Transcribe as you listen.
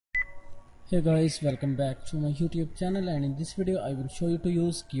Hey guys, welcome back to my YouTube channel, and in this video I will show you to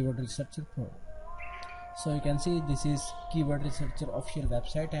use Keyword Researcher Pro. So you can see this is Keyword Researcher official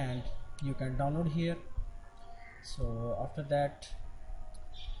website and you can download here. So after that,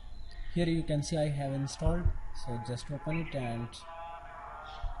 here you can see I have installed, so just open it, and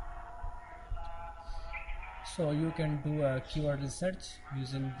so you can do a keyword research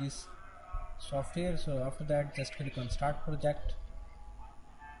using this software. So after that, just click on start project.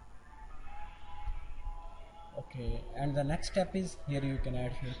 Okay, and the next step is here you can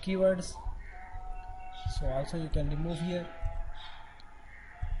add your keywords. So also you can remove here.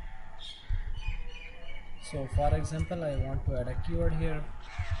 So for example, I want to add a keyword here.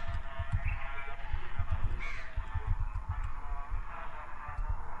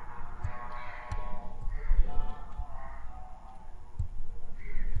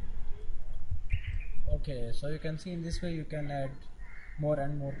 Okay, so you can see in this way you can add more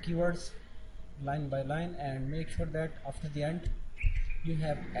and more keywords line by line, and make sure that after the end you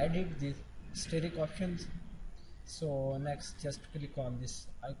have added these static options. So next, just click on this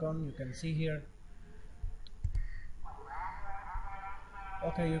icon you can see here.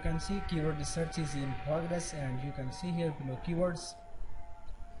 Okay, you can see keyword research is in progress, and you can see here below keywords.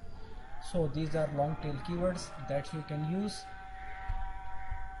 So these are long tail keywords that you can use,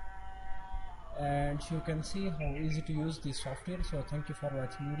 and you can see how easy to use this software. So thank you for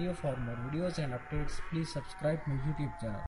watching video. For more videos and updates, please subscribe my YouTube channel.